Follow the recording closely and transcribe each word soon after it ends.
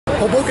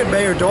Hoboken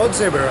Mayor Dawn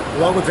Zimmer,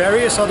 along with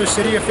various other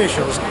city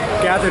officials,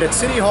 gathered at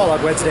City Hall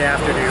on Wednesday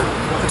afternoon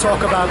to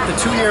talk about the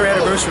 2-year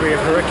anniversary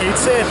of Hurricane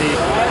Sandy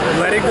and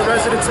letting the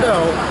residents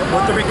know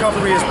what the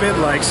recovery has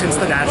been like since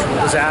the natural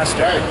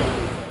disaster.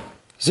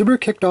 Zimmer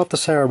kicked off the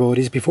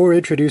ceremonies before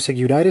introducing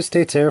United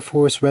States Air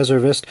Force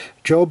reservist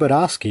Joe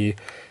Badowski,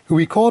 who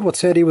recalled what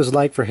Sandy was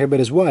like for him and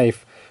his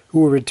wife, who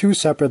were in 2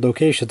 separate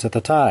locations at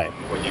the time.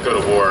 When you go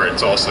to war,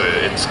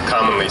 it's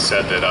commonly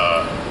said that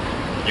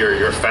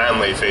your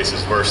family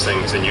faces worse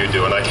things than you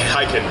do, and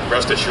I can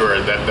rest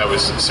assured that that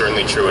was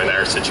certainly true in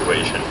our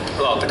situation.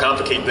 Well, to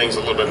complicate things a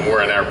little bit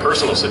more in our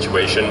personal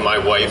situation, my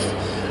wife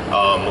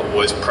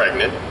was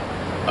pregnant,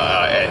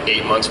 at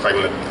 8 months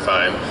pregnant at the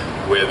time,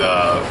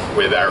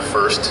 with our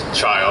first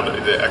child,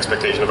 the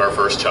expectation of our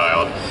first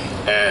child,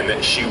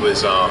 and she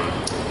was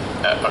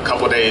a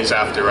couple of days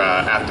after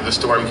the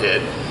storm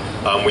hit.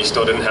 We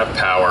still didn't have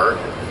power,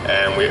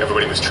 and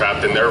everybody was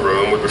trapped in their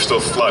room. We were still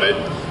flooded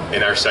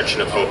in our section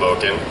of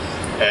Hoboken,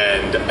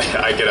 and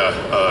I get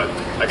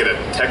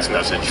a text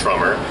message from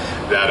her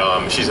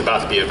that she's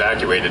about to be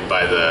evacuated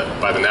by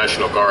the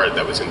National Guard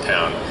that was in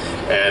town.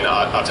 And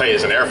I'll tell you,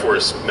 as an Air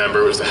Force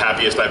member, it was the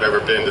happiest I've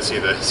ever been to see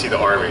the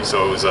Army.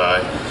 So it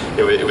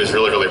was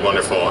really, really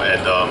wonderful,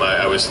 and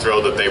I was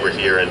thrilled that they were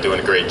here and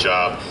doing a great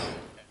job.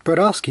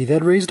 Badowski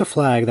then raised a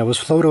flag that was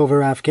flown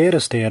over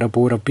Afghanistan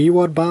aboard a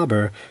B-1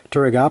 bomber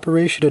during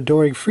Operation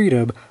Enduring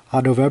Freedom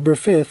on November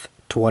 5,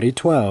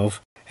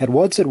 2012. And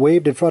once it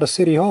waved in front of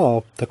City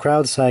Hall, the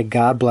crowd sang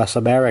 "God Bless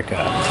America."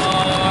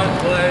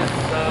 God bless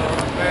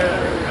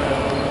America.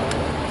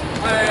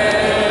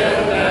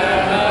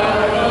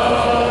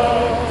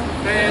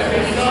 Stand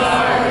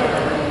beside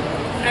her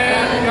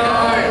and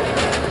guide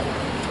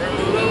her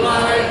through the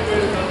light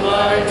with the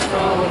light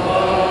from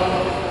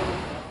above.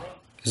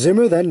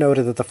 Zimmer then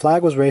noted that the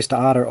flag was raised to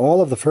honor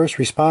all of the first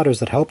responders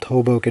that helped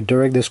Hoboken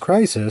during this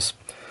crisis,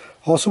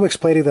 also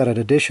explaining that an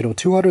additional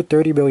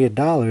 $230 million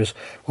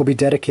will be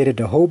dedicated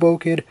to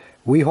Hoboken,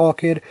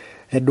 Weehawken,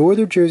 and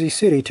northern Jersey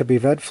City to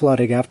prevent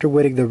flooding after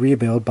winning the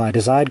Rebuild by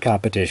Design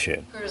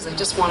competition. I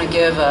just want to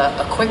give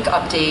a quick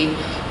update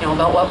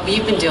about what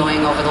we've been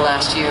doing over the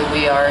last year.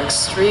 We are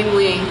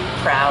extremely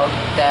proud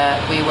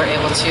that we were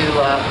able to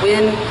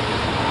win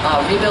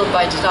Rebuild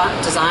by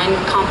Design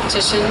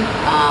competition.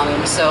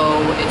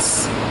 So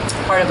it's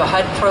part of a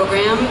HUD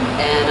program,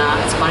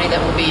 and it's money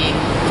that will be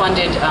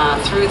funded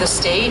through the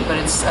state, but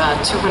it's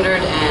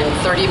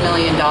 $230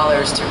 million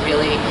to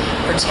really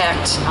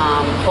protect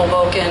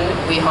Hoboken,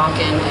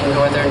 Weehawken, and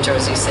northern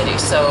Jersey City.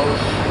 So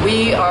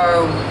we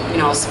are,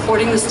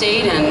 supporting the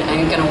state,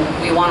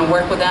 and we want to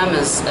work with them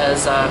as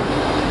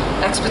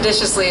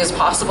expeditiously as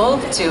possible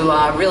to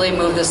really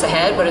move this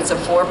ahead, but it's a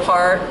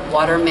 4-part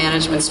water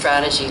management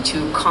strategy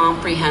to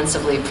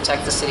comprehensively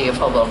protect the city of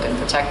Hoboken,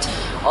 protect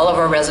all of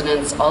our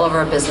residents, all of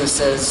our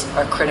businesses,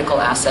 our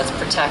critical assets,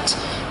 protect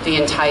the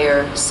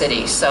entire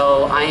city.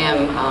 So I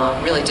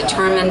am really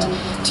determined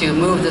to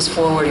move this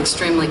forward,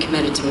 extremely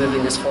committed to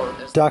moving this forward.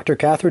 Dr.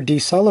 Catherine D.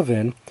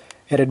 Sullivan,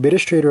 an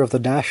administrator of the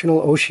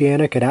National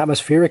Oceanic and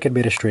Atmospheric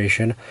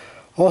Administration,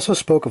 also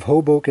spoke of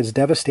Hoboken's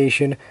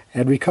devastation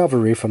and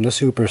recovery from the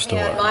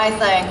superstorm. And my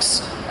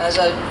thanks as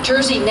a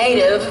Jersey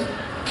native,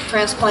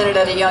 transplanted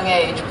at a young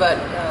age, but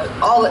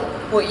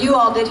what you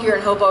all did here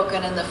in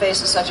Hoboken in the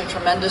face of such a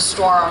tremendous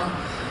storm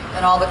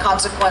and all the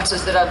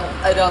consequences that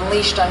it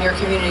unleashed on your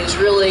community is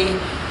really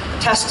a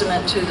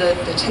testament to the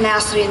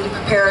tenacity and the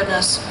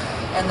preparedness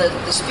and the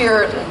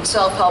spirit and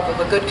self-help of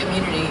a good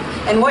community.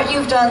 And what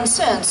you've done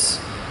since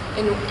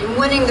in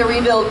winning the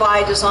Rebuild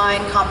by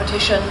Design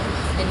competition,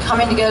 in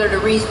coming together to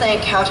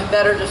rethink how to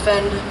better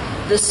defend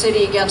this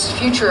city against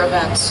future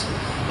events,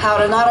 how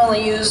to not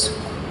only use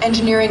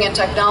engineering and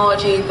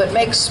technology, but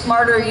make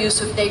smarter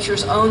use of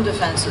nature's own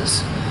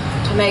defenses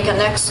to make a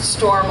next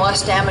storm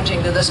less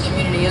damaging to this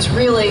community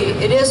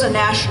it is a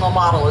national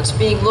model. It's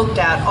being looked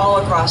at all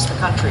across the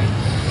country.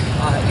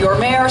 Your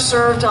mayor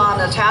served on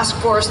a task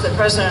force that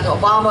President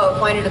Obama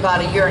appointed about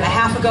a year and a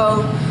half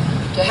ago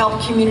to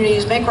help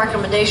communities make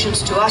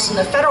recommendations to us in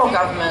the federal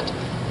government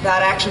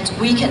about actions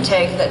we can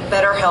take that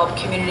better help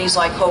communities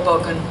like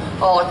Hoboken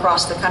all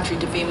across the country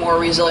to be more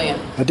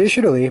resilient.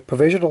 Additionally,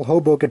 Provisional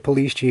Hoboken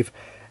Police Chief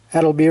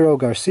Adelmiro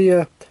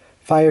Garcia,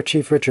 Fire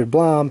Chief Richard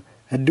Blom,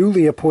 and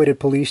newly appointed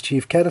Police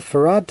Chief Kenneth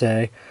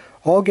Ferrante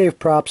all gave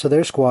props to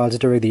their squads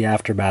during the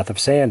aftermath of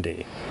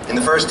Sandy. In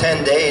the first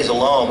 10 days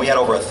alone, we had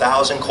over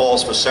 1,000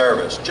 calls for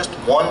service. Just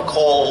one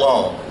call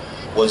alone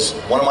was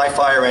one of my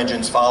fire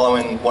engines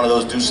following one of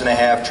those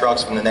deuce-and-a-half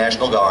trucks from the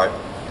National Guard.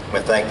 I'm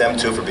going to thank them,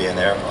 too, for being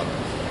there.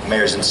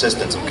 Mayor's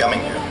insistence of coming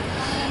here.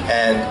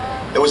 And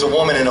there was a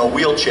woman in a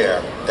wheelchair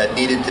that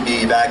needed to be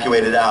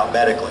evacuated out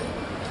medically.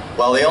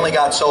 Well, they only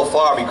got so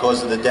far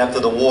because of the depth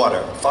of the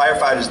water.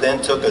 Firefighters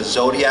then took a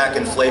Zodiac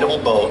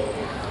inflatable boat,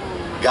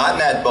 got in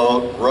that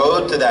boat,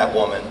 rowed to that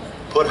woman,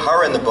 put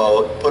her in the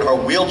boat, put her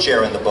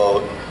wheelchair in the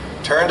boat,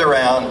 turned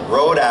around,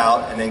 rowed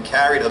out, and then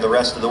carried her the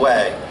rest of the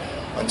way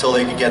until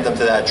they could get them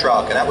to that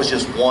truck. And that was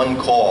just one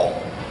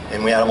call.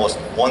 and we had almost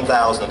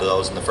 1,000 of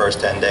those in the first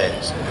 10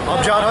 days.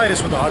 I'm John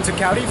Heides with the Hudson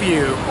County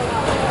View,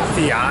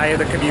 the eye of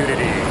the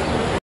community.